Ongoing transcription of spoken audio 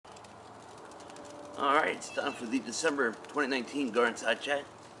Alright, it's time for the December 2019 Gardenside chat.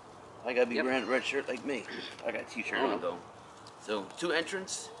 I gotta be wearing a red shirt like me. I got a t-shirt on though. So, 2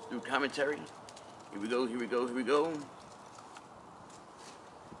 entrants through commentary. Here we go, here we go, here we go.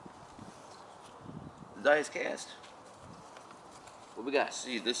 The die is cast. What we got?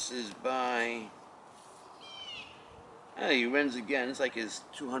 See, this is by... he wins again. It's like his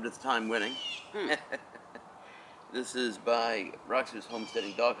 200th time winning. This is by Roxy's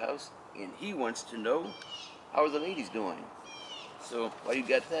Homesteading Doghouse, and he wants to know, how are the ladies doing? So, while you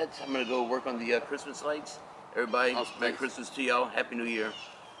got that, I'm going to go work on the Christmas lights. Everybody, Merry Christmas to y'all. Happy New Year.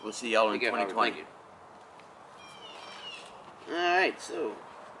 We'll see y'all in 2020. Alright, so,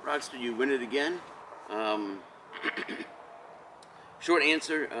 Roxy, you win it again. Short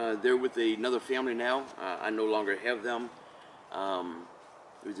answer, they're with another family now. I no longer have them.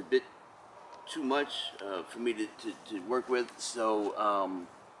 It was a bit too much for me to work with, so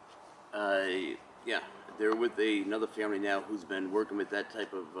yeah, they're with another family now who's been working with that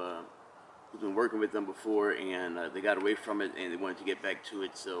type of, who's been working with them before, and they got away from it and they wanted to get back to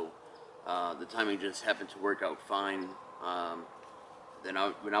it, so the timing just happened to work out fine. Then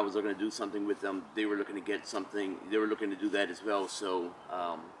when I was looking to do something with them, they were looking to get something, they were looking to do that as well, so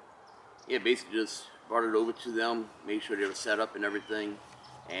yeah, basically just brought it over to them, made sure they were set up and everything,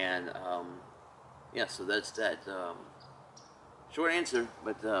 and yeah, so that's that. Short answer,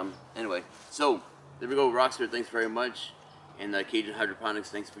 but anyway, so there we go. Rockstar, thanks very much, and Cajun Hydroponics,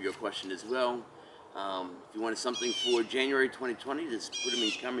 thanks for your question as well. If you wanted something for January 2020, just put them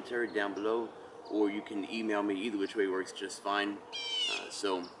in commentary down below, or you can email me. Either which way works just fine.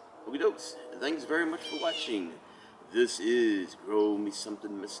 So, okey dokes. Thanks very much for watching. This is Grow Me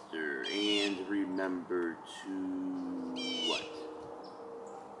Something Mister, and remember to what?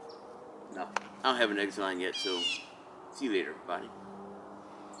 No, I don't have an exit line yet, so see you later, everybody.